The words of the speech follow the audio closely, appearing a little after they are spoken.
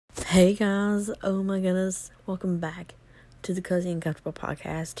Hey guys, oh my goodness, welcome back to the Cozy and Comfortable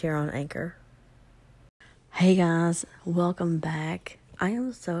podcast here on Anchor. Hey guys, welcome back. I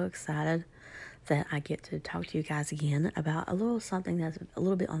am so excited that I get to talk to you guys again about a little something that's a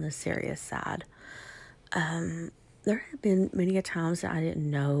little bit on the serious side. There have been many a times that I didn't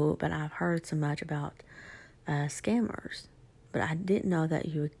know, but I've heard so much about scammers, but I didn't know that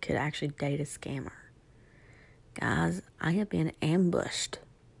you could actually date a scammer. Guys, I have been ambushed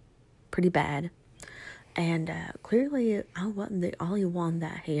pretty bad. And clearly, I wasn't the only one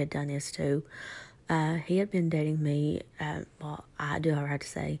that he had done this to. He had been dating me. I do have to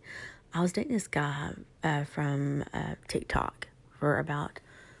say, I was dating this guy from TikTok for about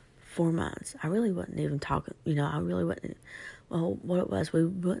 4 months. I really wasn't even talking. I really wasn't. Well, what it was, we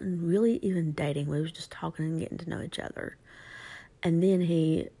wasn't really even dating. We was just talking and getting to know each other. And then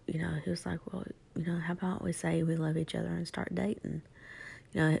he was like, well, how about we say we love each other and start dating?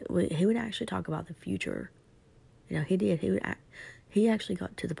 He would actually talk about the future. He did. He actually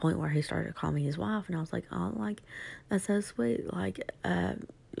got to the point where he started calling me his wife, and I was like, oh, like, that's so sweet. Like,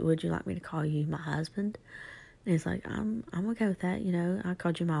 would you like me to call you my husband? And he's like, I'm okay with that. I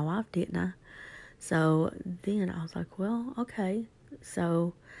called you my wife, didn't I? So then I was like, well, okay.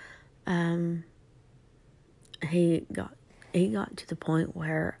 So, he got to the point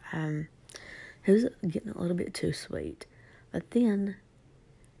where, he was getting a little bit too sweet. But then,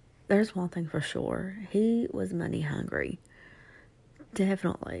 there's one thing for sure. He was money hungry.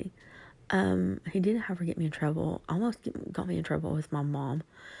 Definitely. He did, however, get me in trouble. Almost got me in trouble with my mom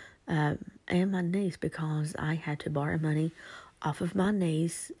and my niece because I had to borrow money off of my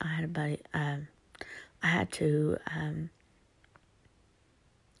niece. I had a buddy. I had to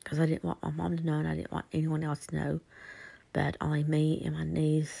because I didn't want my mom to know and I didn't want anyone else to know. But only me and my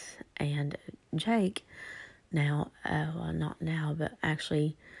niece and Jake now, well, not now, but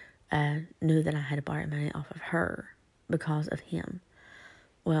actually knew that I had to borrow money off of her because of him.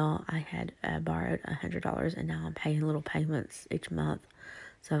 Well, I had borrowed $100 and now I'm paying little payments each month.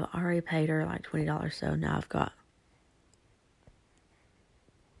 So I've already paid her like $20. So now I've got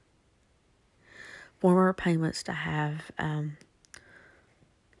 4 more payments to have her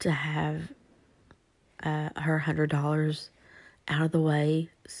 $100 out of the way.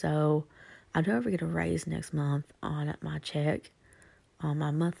 So I do ever get a raise next month on my check, on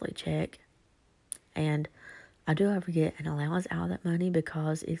my monthly check. And I do ever get an allowance out of that money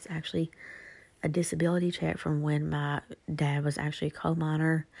because it's actually a disability check from when my dad was actually a coal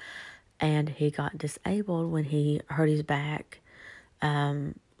miner and he got disabled when he hurt his back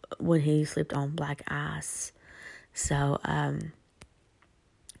when he slipped on black ice. So,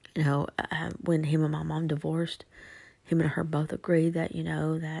 when him and my mom divorced, him and her both agreed that,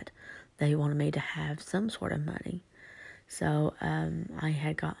 that they wanted me to have some sort of money. So, I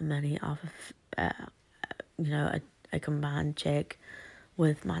had gotten money off of, a combined check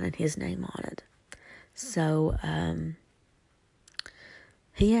with mine and his name on it. So,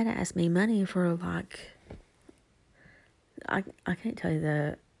 he had asked me money for like, I can't tell you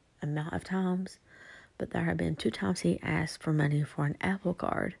the amount of times, but there have been 2 times he asked for money for an Apple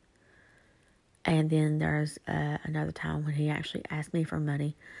Card. And then there's another time when he actually asked me for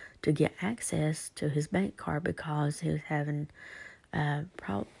money to get access to his bank card because he was having,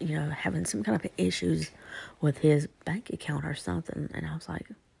 having some kind of issues with his bank account or something. And I was like,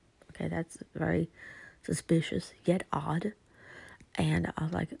 okay, that's very suspicious yet odd. And I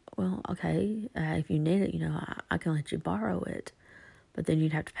was like, well, okay, if you need it, I can let you borrow it. But then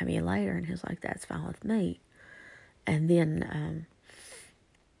you'd have to pay me later. And he was like, that's fine with me. And then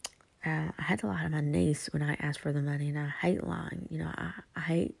I had to lie to my niece when I asked for the money. And I hate lying.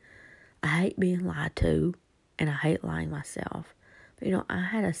 I hate being lied to. And I hate lying myself. But, I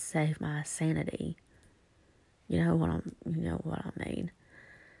had to save my sanity. You know what I mean.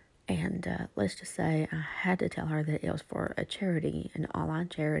 And let's just say I had to tell her that it was for a charity, an online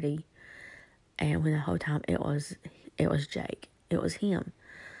charity. And when the whole time it was Jake. It was him.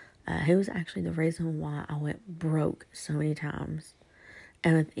 He was actually the reason why I went broke so many times.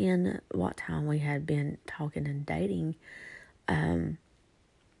 And within what time we had been talking and dating, every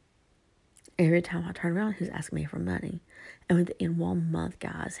time I turned around, he was asking me for money. And within 1 month,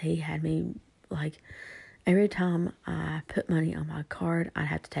 guys, he had me, like, every time I put money on my card, I'd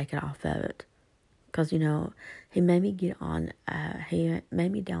have to take it off of it. Because, he made me get on, he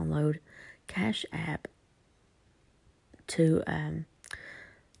made me download Cash App to,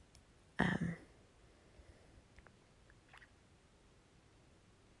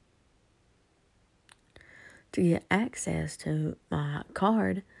 to get access to my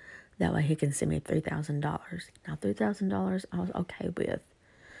card. That way he can send me $3,000. Now, $3,000 I was okay with.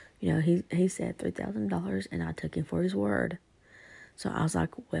 he said $3,000 and I took him for his word. So I was like,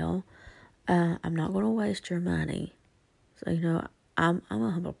 well, I'm not going to waste your money. So, I'm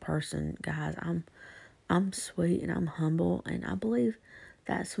a humble person, guys. I'm sweet and I'm humble, and I believe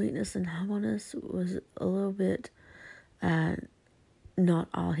that sweetness and humbleness was a little bit not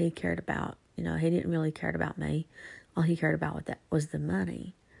all he cared about. He didn't really care about me. All he cared about was the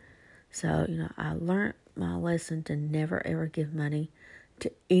money. So, I learned my lesson to never ever give money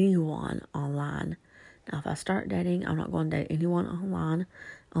to anyone online. Now, if I start dating, I'm not going to date anyone online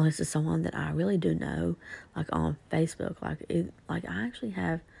unless it's someone that I really do know, like on Facebook. Like I actually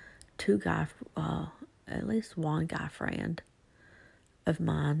have at least one guy friend of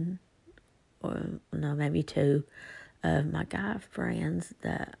mine, or no, maybe two of my guy friends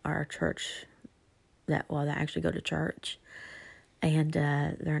that are church, that actually go to church, and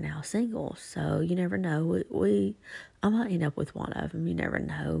they're now single. So you never know. I might end up with one of them. You never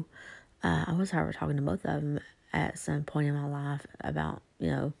know. I was, however, talking to both of them at some point in my life about,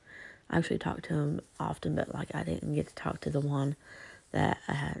 I actually talked to them often, but like I didn't get to talk to the one that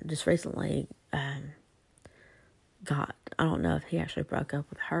just recently I don't know if he actually broke up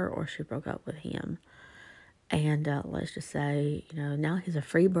with her or she broke up with him. And let's just say, now he's a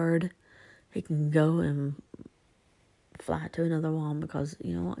free bird. He can go and fly to another one because,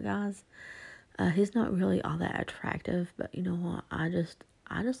 you know what, guys? He's not really all that attractive, but you know what? I just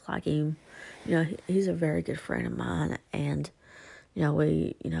like him. He's a very good friend of mine, and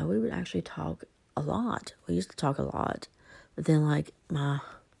we would actually talk a lot. We used to talk a lot, but then like an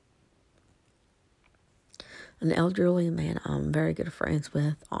elderly man I'm very good friends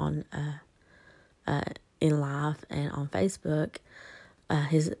with on in life and on Facebook.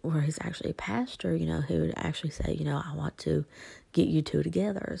 Where he's actually a pastor, who would actually say, I want to get you two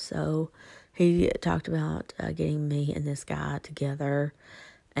together. So he talked about getting me and this guy together,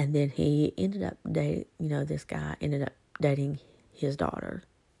 and then he ended up dating, this guy ended up dating his daughter.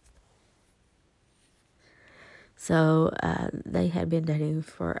 So they had been dating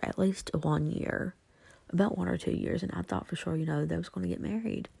for at least 1 year, about 1 or 2 years, and I thought for sure, they was going to get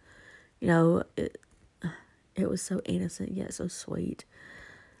married. It was so innocent yet so sweet.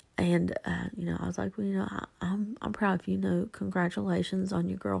 And, I was like, well, I'm proud of you. Congratulations on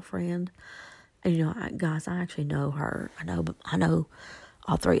your girlfriend. And, guys, I actually know her. I know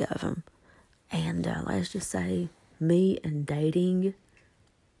all three of them. And let's just say me and dating,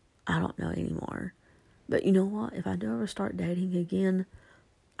 I don't know anymore. But you know what? If I do ever start dating again,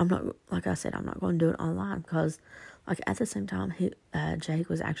 I'm not, like I said, I'm not going to do it online because, like, at the same time, Jake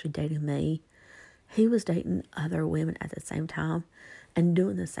was actually dating me. He was dating other women at the same time and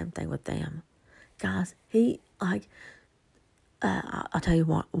doing the same thing with them. Guys, I'll tell you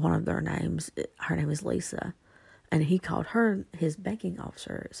one of their names. Her name is Lisa. And he called her his banking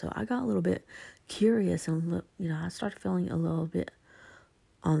officer. So I got a little bit curious and, I started feeling a little bit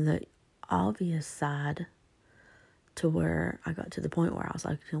on the obvious side to where I got to the point where I was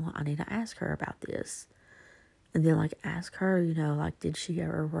like, what, I need to ask her about this. And then, ask her, did she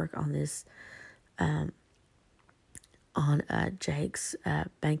ever work on this, on Jake's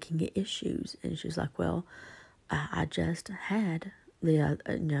banking issues? And she's like, well, I just had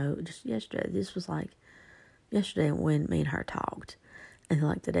just yesterday. This was yesterday when me and her talked. And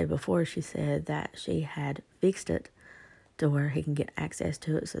the day before, she said that she had fixed it to where he can get access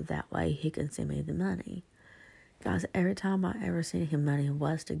to it so that way he can send me the money. Guys, every time I ever sent him money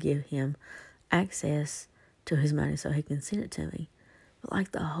was to give him access to his money so he can send it to me.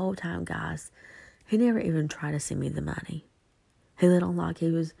 But the whole time, guys, he never even tried to send me the money. He let on like he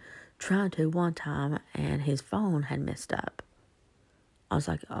was trying to one time and his phone had messed up. I was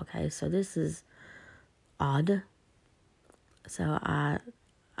like, okay, so this is odd. So I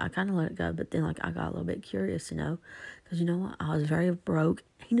kind of let it go, but then I got a little bit curious, because you know what? I was very broke.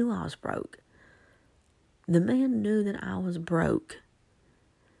 He knew I was broke. The man knew that I was broke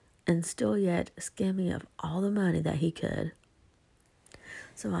and still yet scammed me of all the money that he could.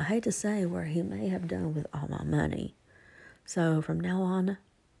 So I hate to say where he may have done with all my money. So from now on,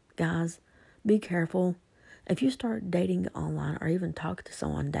 guys, be careful. If you start dating online or even talk to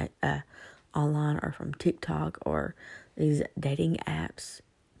someone online or from TikTok or these dating apps,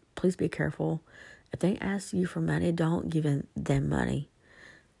 please be careful. If they ask you for money, don't give them money.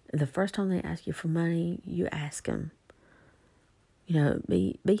 The first time they ask you for money, you ask them.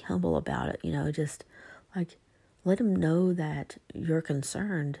 Be humble about it. Just let them know that you're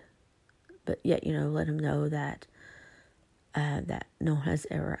concerned, but yet let them know that that no one has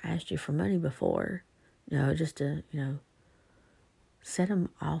ever asked you for money before. Just to set them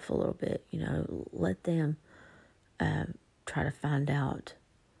off a little bit. Let them try to find out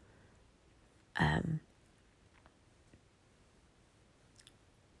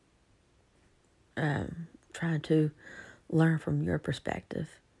trying to learn from your perspective.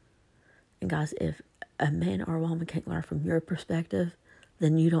 And guys, if a man or a woman can't learn from your perspective,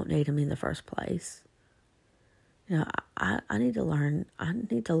 then you don't need them in the first place. You know, I need to learn. I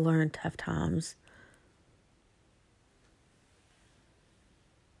need to learn tough times.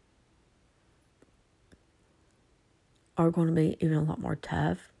 Are going to be even a lot more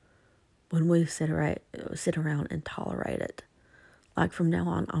tough when we sit around and tolerate it. Like from now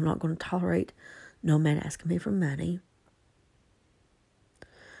on, I'm not going to tolerate no man asking me for money.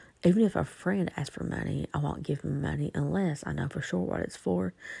 Even if a friend asks for money, I won't give him money unless I know for sure what it's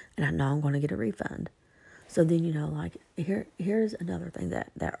for and I know I'm going to get a refund. So then, you know, like, here's another thing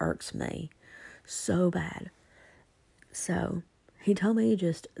that irks me so bad. So he told me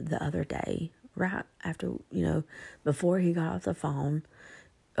just the other day, right after, you know, before he got off the phone,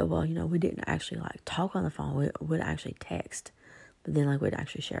 well, you know, we didn't actually, like, talk on the phone. We would actually text. But then, like, we'd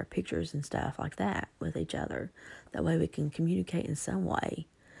actually share pictures and stuff like that with each other. That way we can communicate in some way.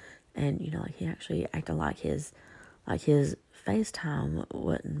 And, you know, like, he actually acted like his FaceTime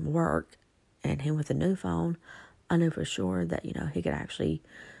wouldn't work. And him with a new phone, I knew for sure that, you know, he could actually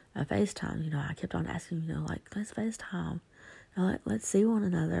FaceTime. You know, I kept on asking, you know, like, let's FaceTime. You know, like, let's see one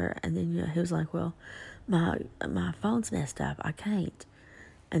another. And then, you know, he was like, well, my phone's messed up. I can't.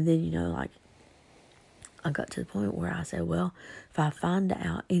 And then, you know, like, I got to the point where I said, well, if I find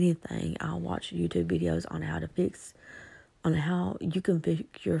out anything, I'll watch YouTube videos on how you can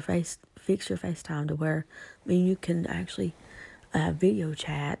fix your FaceTime to where, I mean, you can actually video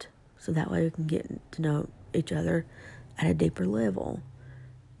chat, so that way we can get to know each other at a deeper level,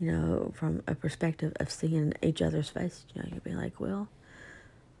 you know, from a perspective of seeing each other's face. You know, you'll be like, well,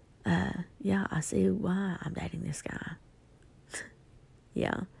 yeah, I see why I'm dating this guy.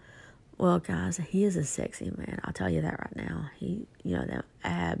 Yeah. Well, guys, he is a sexy man. I'll tell you that right now. He, you know, them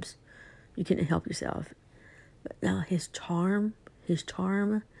abs, you couldn't help yourself. But now his charm is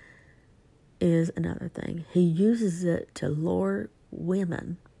another thing. He uses it to lure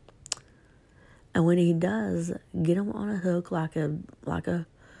women. And when he does get them on a hook like a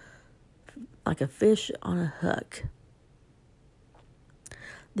fish on a hook,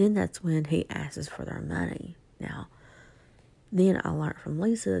 then that's when he asks for their money. Now, then I learned from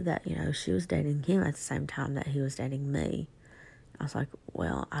Lisa that, you know, she was dating him at the same time that he was dating me. I was like,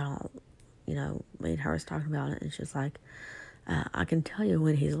 well, I don't, you know, me and her was talking about it, and she's like, I can tell you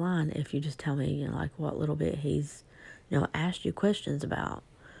when he's lying if you just tell me, you know, like what little bit he's, you know, asked you questions about,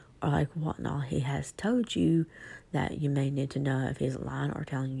 or like what and all he has told you that you may need to know if he's lying or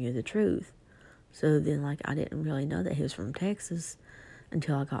telling you the truth. So then, like, I didn't really know that he was from Texas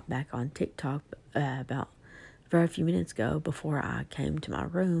until I got back on TikTok about very few minutes ago before I came to my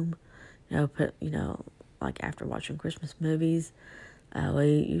room. You know, like after watching Christmas movies,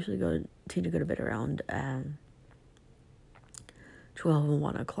 we usually tend to go to bed around 12 and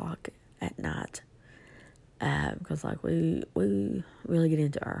 1 o'clock at night. Because like we really get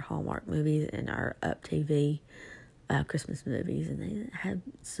into our Hallmark movies and our Up TV Christmas movies, and they have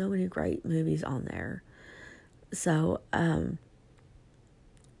so many great movies on there. So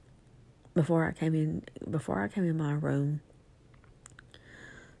before I came in my room,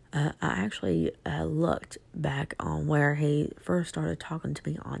 I actually looked back on where he first started talking to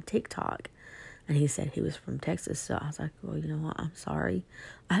me on TikTok, and he said he was from Texas. So I was like, well, you know what, I'm sorry.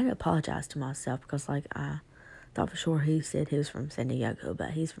 I had to apologize to myself because, like, I thought for sure he said he was from San Diego,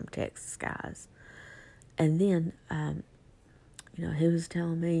 but he's from Texas, guys. And then, you know, he was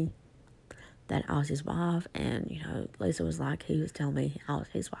telling me that I was his wife, and, you know, Lisa was like, he was telling me I was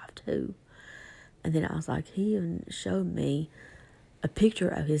his wife too. And then I was like, he even showed me a picture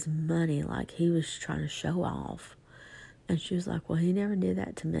of his money, like he was trying to show off. And she was like, well, he never did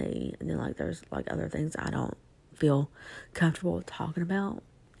that to me. And then, like, there's, like, other things I don't feel comfortable talking about.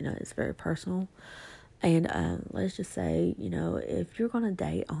 You know, it's very personal. And let's just say, you know, if you're going to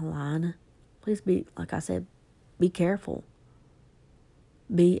date online, please be, like I said, be careful.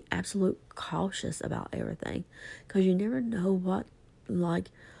 Be absolute cautious about everything. Because you never know what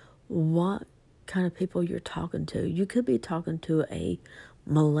kind of people you're talking to. You could be talking to a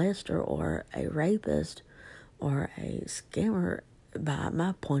molester or a rapist or a scammer, by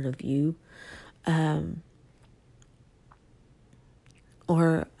my point of view,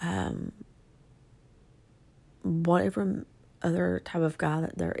 or whatever other type of guy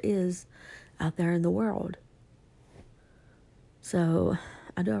that there is out there in the world. So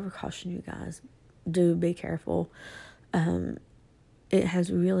I do ever caution you guys, do be careful. It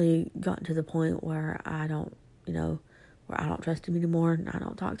has really gotten to the point where I don't trust him anymore, and I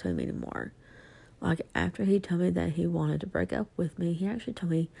don't talk to him anymore. Like, after he told me that he wanted to break up with me, he actually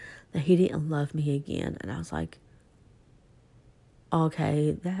told me that he didn't love me again. And I was like,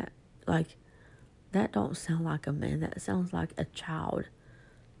 okay, that don't sound like a man. That sounds like a child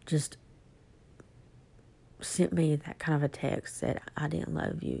just sent me that kind of a text, said I didn't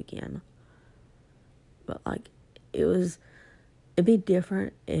love you again. But like, it'd be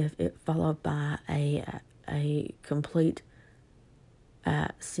different if it followed by a complete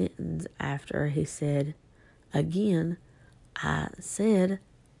sentence after he said, again, I said,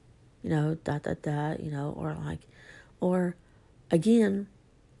 dot dot dot, or again,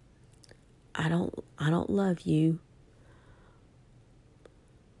 I don't love you.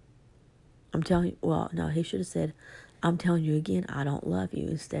 I'm telling you, well, no, he should have said, I'm telling you again, I don't love you.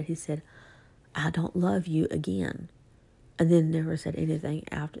 Instead, he said, I don't love you again. And then never said anything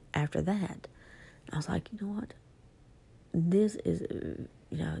after that. I was like, you know what? This is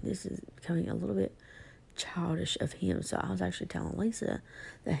becoming a little bit childish of him. So I was actually telling Lisa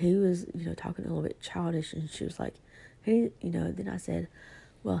that he was, talking a little bit childish, and she was like, then I said,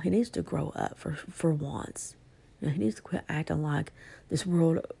 well, he needs to grow up for once. He needs to quit acting like this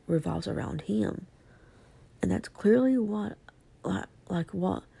world revolves around him. And that's clearly what what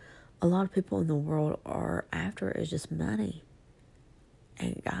a lot of people in the world are after, is just money.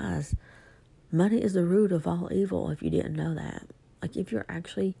 And guys, money is the root of all evil, if you didn't know that. Like, if you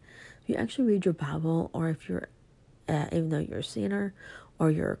actually read your Bible, or if you're, even though you're a sinner or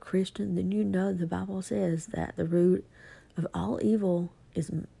you're a Christian, then you know the Bible says that the root of all evil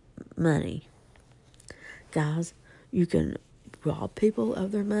is money. Guys, you can rob people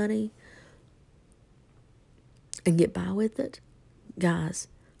of their money and get by with it. Guys,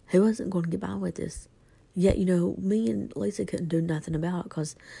 who wasn't going to get by with this? Yet, me and Lisa couldn't do nothing about it,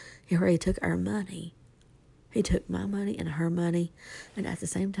 because he already took our money. He took my money and her money. And at the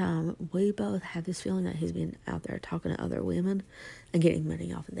same time, we both have this feeling that he's been out there talking to other women and getting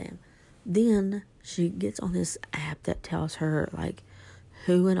money off of them. Then she gets on this app that tells her, like,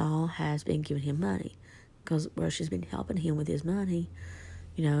 who and all has been giving him money. Because where she's been helping him with his money,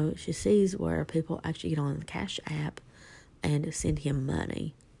 she sees where people actually get on the Cash App and send him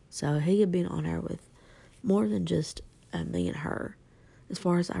money. So he had been on there with more than just me and her. As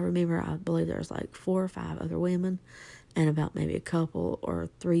far as I remember, I believe there was like 4 or 5 other women, and about maybe a couple or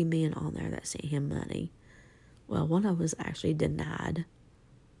 3 men on there that sent him money. Well, one of them was actually denied.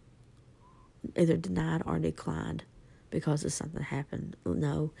 Either denied or declined because of something happened.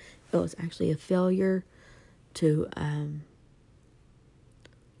 No, it was actually a failure to,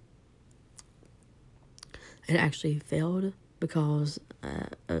 it actually failed because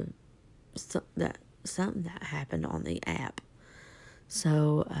of something that happened on the app.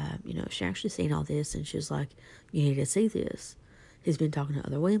 So, she actually seen all this, and she was like, you need to see this. He's been talking to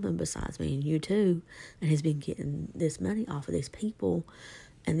other women besides me and you too, and he's been getting this money off of these people.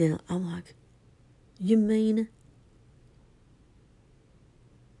 And then I'm like, you mean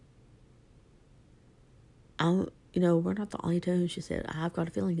we're not the only two? And she said, I've got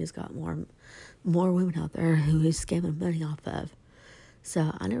a feeling he's got more women out there who he's scamming money off of.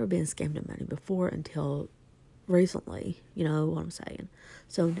 So I never been scammed of money before until recently, you know what I'm saying.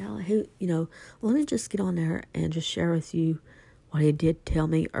 So now let me just get on there and just share with you what he did tell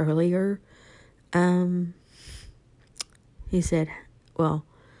me earlier. He said, well,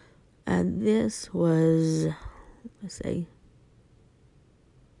 this was, let's see.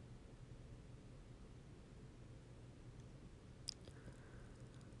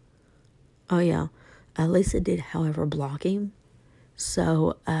 Oh yeah, Lisa did, however, block him.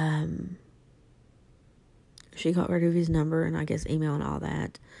 So, she got rid of his number and I guess email and all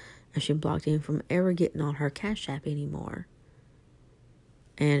that. And she blocked him from ever getting on her Cash App anymore.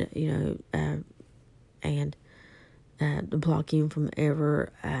 And, to block him from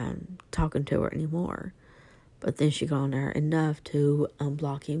ever talking to her anymore. But then she got on there enough to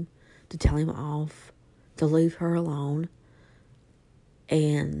unblock him, to tell him off, to leave her alone.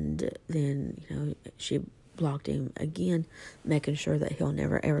 And then, she blocked him again, making sure that he'll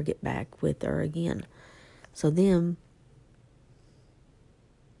never ever get back with her again. So then,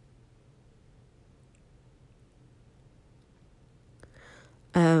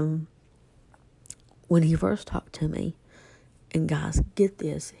 when he first talked to me, and guys, get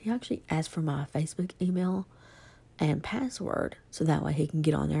this, he actually asked for my Facebook email and password, so that way he can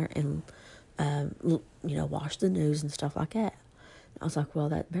get on there and, watch the news and stuff like that. I was like, well,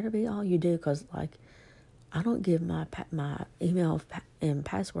 that better be all you do, because, like, I don't give my email and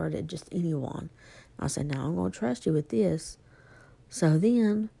password to just anyone. I said, now I'm going to trust you with this. So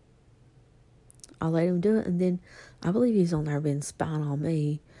then I let him do it, and then I believe he's on there been spying on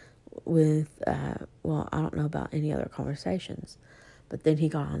me with, well, I don't know about any other conversations, but then he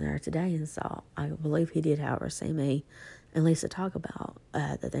got on there today and saw, I believe he did, however, see me and Lisa talk about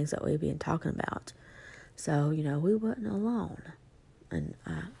the things that we've been talking about. So, we wasn't alone. And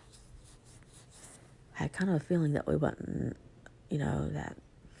I had kind of a feeling that we wasn't, that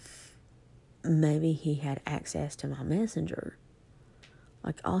maybe he had access to my messenger.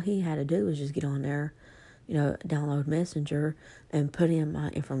 Like, all he had to do was just get on there, download Messenger and put in my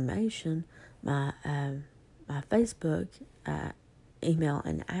information, my my Facebook email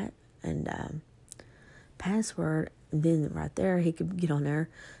and password. And then right there, he could get on there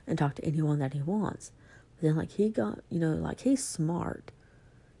and talk to anyone that he wants. But then, like, he got, he's smart.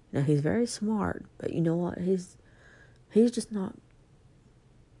 He's very smart. But you know what? He's just not,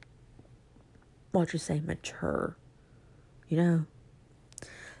 what you say, mature. And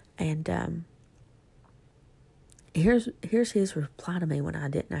here's his reply to me when I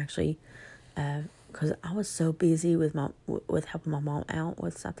didn't actually, because I was so busy with helping my mom out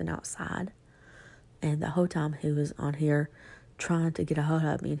with something outside, and the whole time he was on here trying to get a hold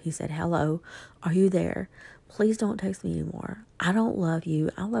of me, and he said, "Hello, are you there? Please don't text me anymore. I don't love you.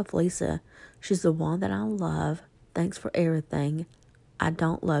 I love Lisa. She's the one that I love. Thanks for everything. I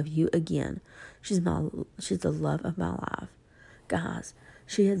don't love you again. She's the love of my life." Guys,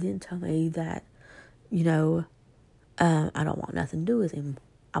 she had then told me that, I don't want nothing to do with him.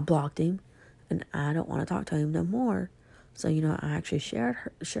 I blocked him, and I don't want to talk to him no more. So, I actually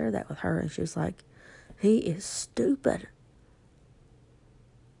shared that with her, and she was like, "He is stupid."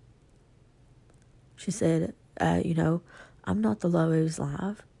 She said, "I'm not the love of his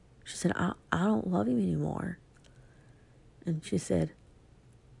life." She said, I don't love him anymore. And she said,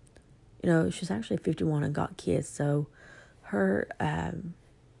 she's actually 51 and got kids, so her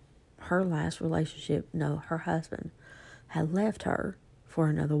last relationship, her husband had left her for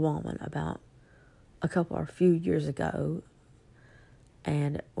another woman about a few years ago,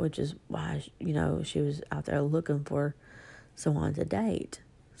 and which is why, she was out there looking for someone to date.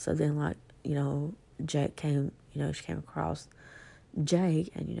 So then, Jake came, she came across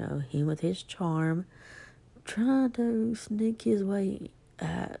Jake, and, him with his charm, trying to sneak his way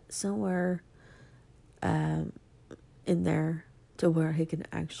somewhere in there to where he can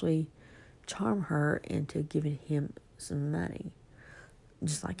actually charm her into giving him some money.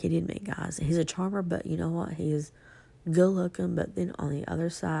 Just like he did me, guys. He's a charmer, but you know what? He is good looking, but then on the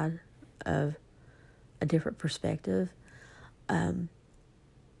other side of a different perspective, he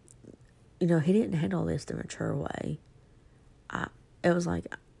didn't handle this the mature way. It was like,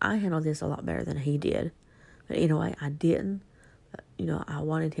 I handled this a lot better than he did. But in a way, I didn't. I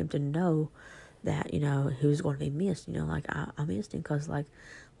wanted him to know that, he was going to be missed. I missed him because,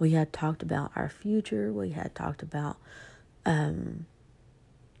 we had talked about our future. We had talked about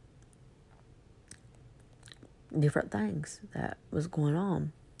different things that was going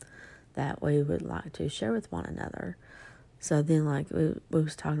on that we would like to share with one another. So then, we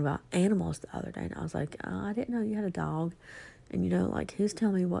was talking about animals the other day, and I was like, "Oh, I didn't know you had a dog." And, he was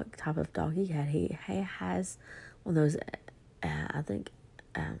telling me what type of dog he had. He has one of those, I think,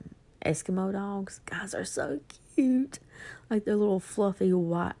 Eskimo dogs. Guys are so cute. Like, their little fluffy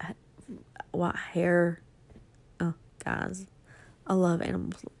white hair. Oh, guys, I love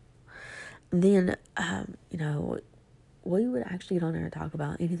animals. And then, we would actually get on there and talk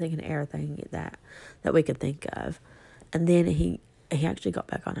about anything and everything that we could think of. And then he actually got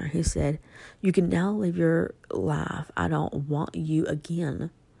back on there. He said, "You can now live your life. I don't want you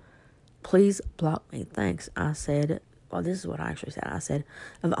again. Please block me. Thanks." I said, well, this is what I actually said. I said,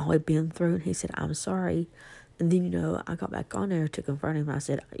 "I've always been through." And he said, "I'm sorry." And then, I got back on there to confront him. I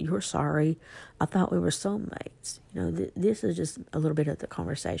said, "You're sorry. I thought we were soulmates." This is just a little bit of the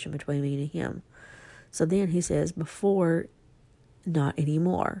conversation between me and him. So then he says, "Before, not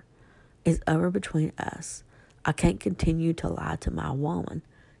anymore. It's over between us. I can't continue to lie to my woman."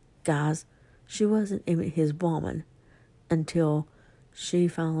 Guys, she wasn't even his woman until she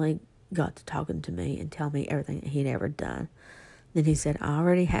finally got to talking to me and tell me everything that he'd ever done. Then he said, "I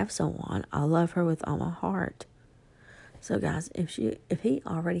already have someone. I love her with all my heart." So guys, if he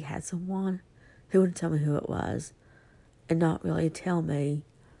already had someone, he would tell me who it was and not really tell me.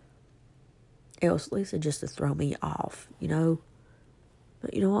 It was Lisa just to throw me off,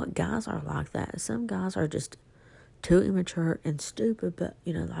 But you know what? Guys are like that. Some guys are just too immature and stupid, but,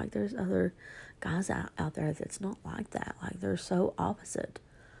 there's other guys out there that's not like that. They're so opposite.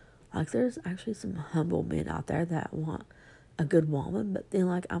 There's actually some humble men out there that want a good woman, but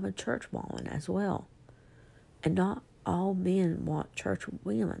then, I'm a church woman as well. And not all men want church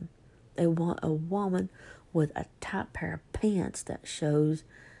women. They want a woman with a tight pair of pants that shows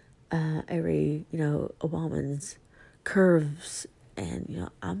every, a woman's curves. And,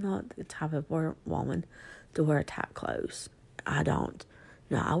 I'm not the type of woman to wear tight clothes. I don't.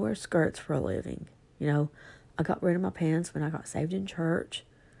 I wear skirts for a living. I got rid of my pants when I got saved in church.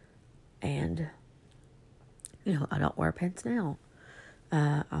 And, I don't wear pants now.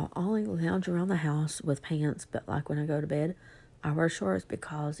 I'll only lounge around the house with pants, but like when I go to bed, I wear shorts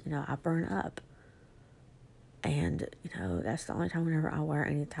because, I burn up. And, that's the only time whenever I wear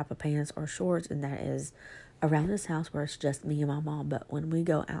any type of pants or shorts, and that is around this house where it's just me and my mom. But when we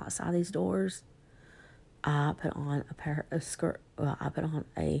go outside these doors, I put on I put on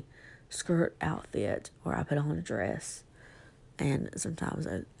a skirt outfit, or I put on a dress, and sometimes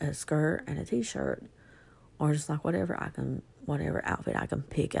a skirt and a t-shirt, or just like whatever outfit I can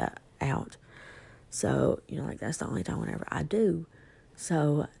pick out. So, that's the only time whenever I do.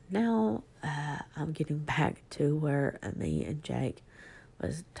 So now I'm getting back to where me and Jake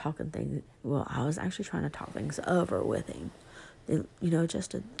was talking things. Well, I was actually trying to talk things over with him,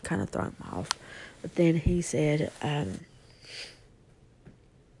 just to kind of throw him off. But then he said,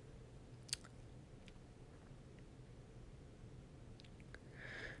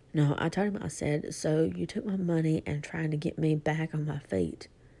 no, I told him, I said, so you took my money and trying to get me back on my feet.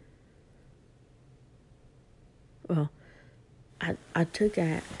 Well, I took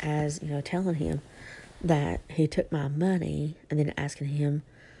that as, telling him that he took my money, and then asking him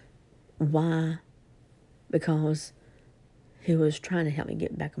why, because he was trying to help me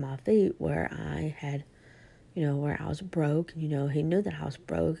get back on my feet where I had, where I was broke. He knew that I was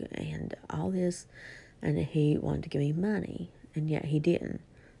broke and all this, and he wanted to give me money, and yet he didn't.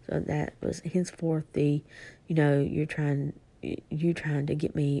 So that was henceforth the, you trying to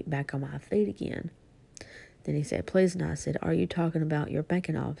get me back on my feet again. Then he said, please, and I said, are you talking about your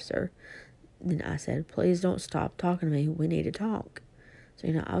banking officer? Then I said, please don't stop talking to me. We need to talk. So,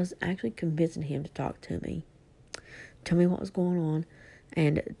 I was actually convincing him to talk to me. Tell me what was going on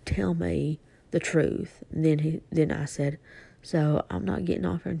and tell me the truth. And then I said, so I'm not getting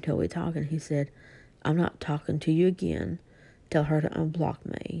off here until we talk. And he said, I'm not talking to you again. Tell her to unblock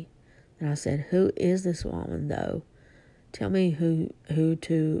me. And I said, who is this woman, though? Tell me who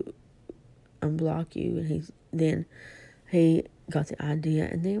to unblock you. And then he got the idea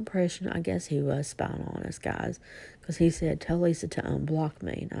and the impression, I guess he was spying on us, guys, because he said, tell Lisa to unblock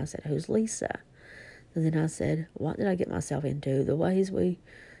me. And I said, who's Lisa? And then I said, what did I get myself into? The ways we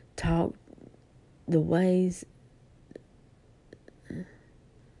talk,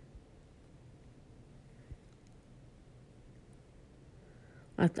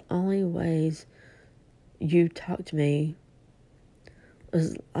 like the only ways you talked to me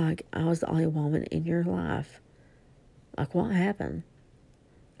was like I was the only woman in your life. Like, what happened?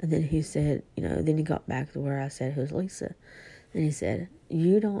 And then he said, then he got back to where I said, who's Lisa? And he said,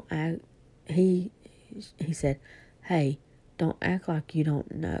 you don't act, he said, hey, don't act like you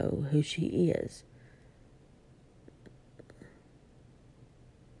don't know who she is.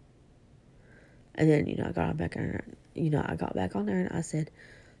 And then, I got back on there, I got back on there and I said,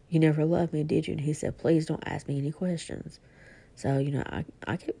 you never loved me, did you? And he said, please don't ask me any questions. So,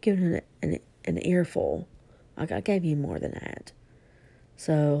 I kept giving him an earful. Like, I gave him more than that.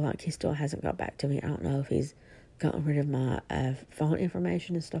 So, like, he still hasn't got back to me. I don't know if he's gotten rid of my phone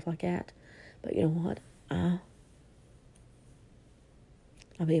information and stuff like that. But you know what?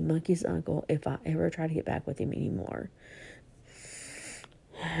 I'll be a monkey's uncle if I ever try to get back with him anymore.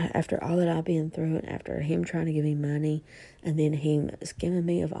 After all that I've been through, and after him trying to give me money, and then him skimming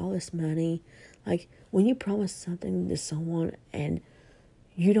me of all this money, like, when you promise something to someone and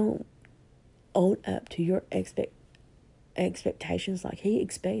you don't own up to your expectations like he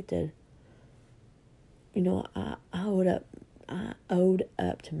expected, I owed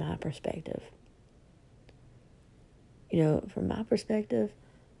up to my perspective. From my perspective,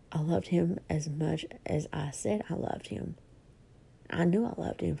 I loved him as much as I said I loved him. I knew I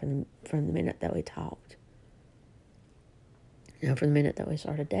loved him from the minute that we talked. From the minute that we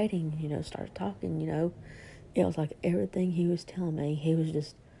started dating, started talking, it was like everything he was telling me, he was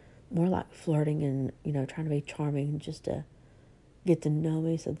just more like flirting and, trying to be charming just to get to know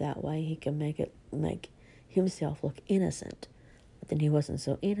me so that way he can make himself look innocent. But then he wasn't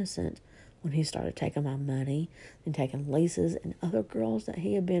so innocent when he started taking my money and taking Lisa's and other girls that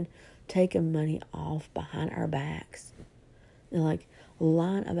he had been taking money off behind our backs. And like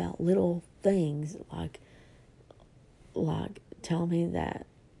lying about little things like telling me that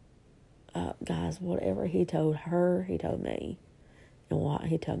guys, whatever he told her, he told me. And what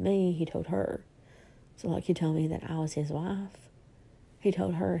he told me, he told her. So like he told me that I was his wife. He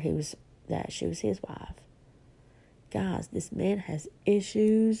told her that she was his wife. Guys, this man has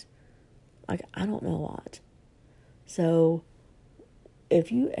issues Like, I don't know what. So,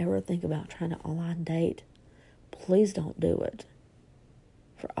 if you ever think about trying to online date, please don't do it.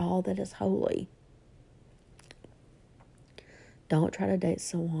 For all that is holy. Don't try to date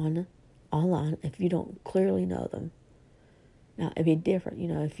someone online if you don't clearly know them. Now, it'd be different,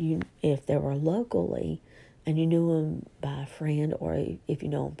 if they were locally and you knew them by a friend, or if you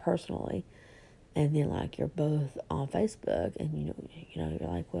know them personally, and then like you're both on Facebook, and you're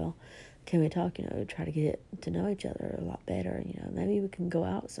like, well, can we talk? Try to get to know each other a lot better. Maybe we can go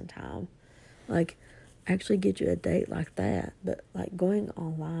out sometime. Like, actually get you a date like that. But like going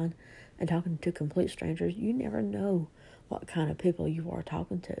online and talking to complete strangers, you never know what kind of people you are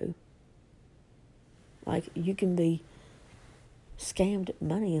talking to. Like, you can be scammed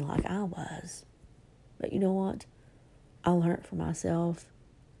money like I was. But you know what? I learned for myself.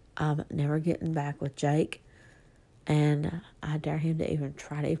 I'm never getting back with Jake. And I dare him to even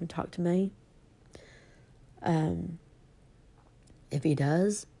try to even talk to me. If he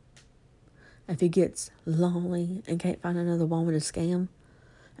does, if he gets lonely and can't find another woman to scam,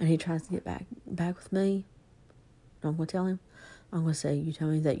 and he tries to get back with me, I'm going to tell him. I'm going to say, you tell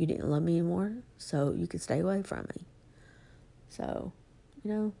me that you didn't love me anymore, so you could stay away from me. So,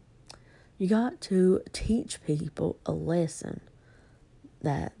 you got to teach people a lesson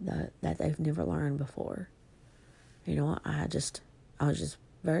that they've never learned before. You know what? I was just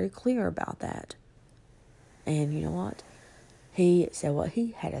very clear about that. And you know what? He said what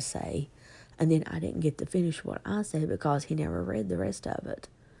he had to say, and then I didn't get to finish what I said because he never read the rest of it.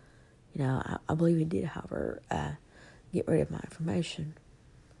 I believe he did, however, get rid of my information,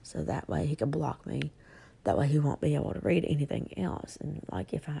 so that way he could block me. That way he won't be able to read anything else. And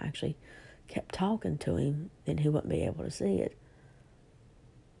like, if I actually kept talking to him, then he wouldn't be able to see it.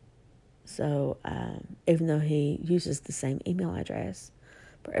 So even though he uses the same email address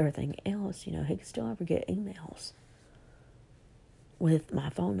for everything else, he can still ever get emails with my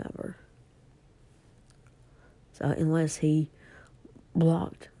phone number. So unless he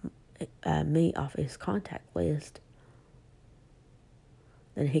blocked me off his contact list,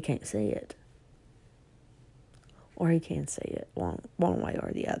 then he can't see it. Or he can see it one way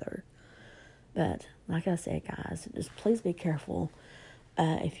or the other. But like I said, guys, just please be careful.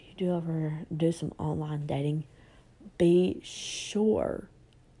 If you do ever do some online dating, be sure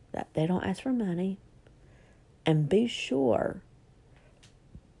that they don't ask for money, and be sure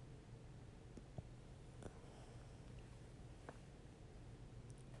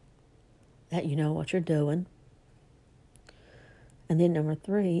that you know what you're doing. And then number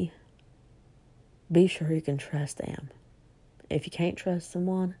 3, be sure you can trust them. If you can't trust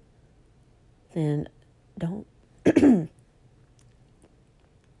someone, then don't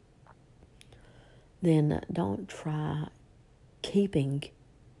then don't try keeping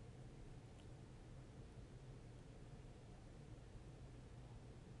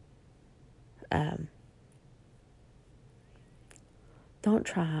don't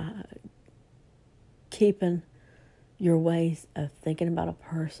try keeping your ways of thinking about a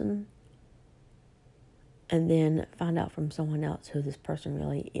person and then find out from someone else who this person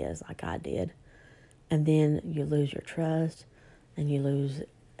really is, like I did. And then you lose your trust, and you lose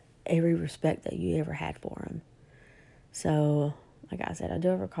every respect that you ever had for them. So, like I said, I do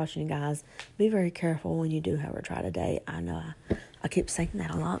ever caution you guys, be very careful when you do ever try to date. I know I keep saying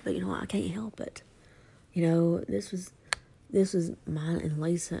that a lot, but I can't help it. This was mine and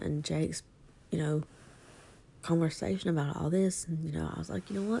Lisa and Jake's, conversation about all this. And, I was like,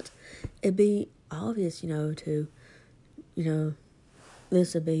 what? It'd be obvious, this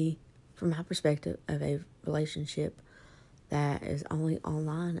would be, from my perspective, of a relationship that is only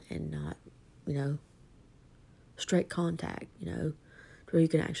online and not, straight contact, to where you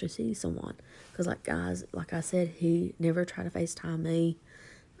can actually see someone. Because, guys, like I said, he never tried to FaceTime me.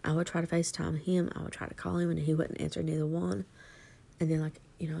 I would try to FaceTime him. I would try to call him, and he wouldn't answer neither one. And then,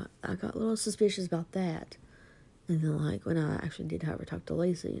 I got a little suspicious about that. And then, when I actually did, however, talk to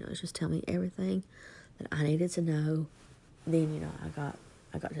Lisa, just tell me everything that I needed to know. Then, I got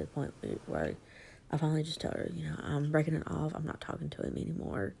to the point where I finally just told her, I'm breaking it off. I'm not talking to him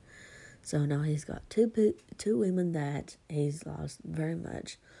anymore. So now he's got two women that he's lost very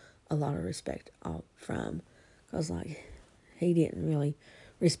much a lot of respect from. Because, he didn't really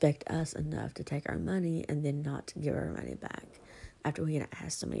respect us enough to take our money and then not to give our money back after we had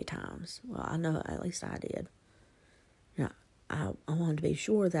asked so many times. Well, I know at least I did. I wanted to be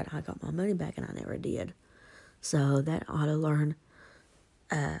sure that I got my money back, and I never did. So that ought to learn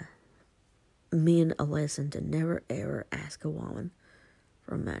men a lesson to never, ever ask a woman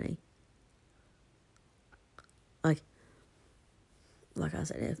for money. like I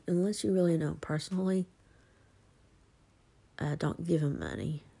said, unless you really know him personally, don't give him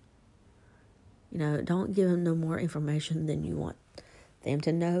money. You know, don't give him no more information than you want them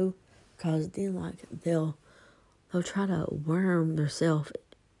to know, because then, like, they'll try to worm themselves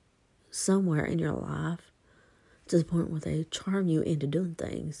somewhere in your life to the point where they charm you into doing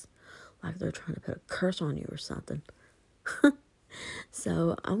things, like they're trying to put a curse on you or something.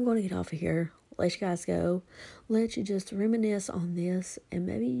 So I'm going to get off of here, let you guys go, let you just reminisce on this, and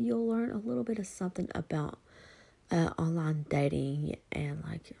maybe you'll learn a little bit of something about online dating. And,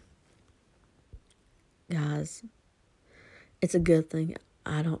 like, guys, it's a good thing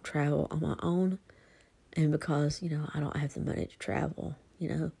I don't travel on my own, and because, you know, I don't have the money to travel, you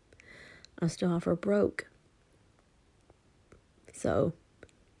know, I'm still offer broke. So,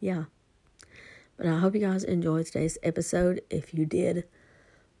 yeah. But I hope you guys enjoyed today's episode. If you did,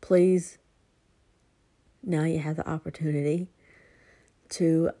 please, now you have the opportunity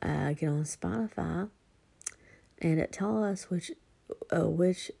to get on Spotify and tell us which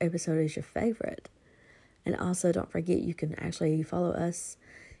episode is your favorite. And also, don't forget, you can actually follow us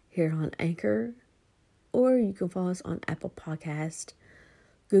here on Anchor, or you can follow us on Apple Podcast,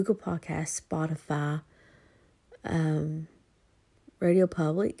 Google Podcast, Spotify, Radio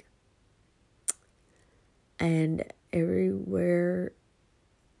Public, and everywhere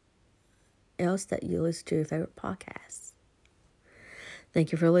else that you listen to your favorite podcasts.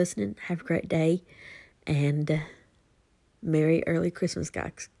 Thank you for listening. Have a great day, and Merry Early Christmas,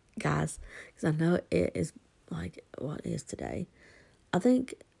 guys. Because I know it is, like, what is today? I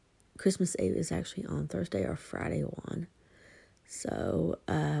think Christmas Eve is actually on Thursday or Friday 1. So,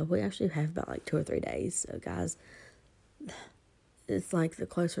 we actually have about, like, 2 or 3 days. So, guys, it's like the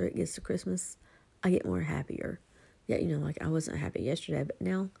closer it gets to Christmas, I get more happier. Yeah, you know, like, I wasn't happy yesterday, but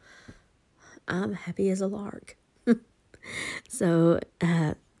now I'm happy as a lark. So,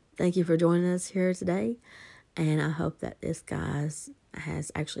 thank you for joining us here today. And I hope that this, guys,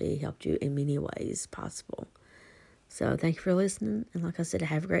 has actually helped you in many ways possible. So, thank you for listening. And like I said,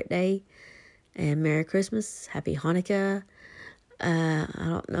 have a great day. And Merry Christmas. Happy Hanukkah. I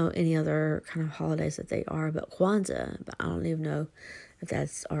don't know any other kind of holidays that they are, but Kwanzaa. But I don't even know if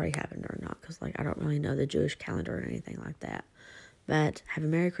that's already happened or not, because, like, I don't really know the Jewish calendar or anything like that. But have a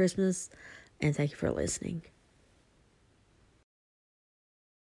Merry Christmas, and thank you for listening.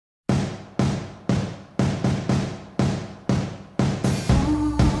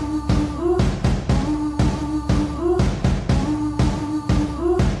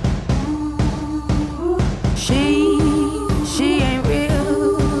 She ain't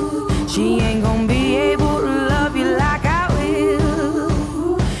real. She ain't gonna be able to love you like I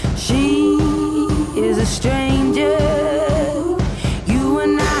will. She is a stranger. You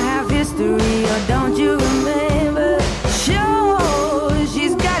and I have history, or don't you remember? Sure,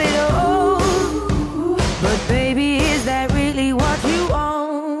 she's got it all, but baby, is that really what you want?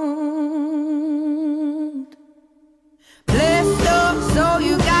 Blessed up, so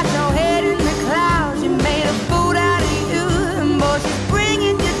you got your head in the clouds. You made a fool out of you, and boy, she's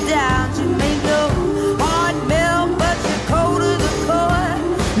bringing you down. She made your heart melt, but you're cold to the core.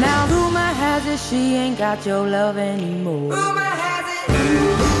 Now rumor has it she ain't got your love anymore. Rumor has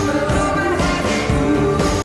it.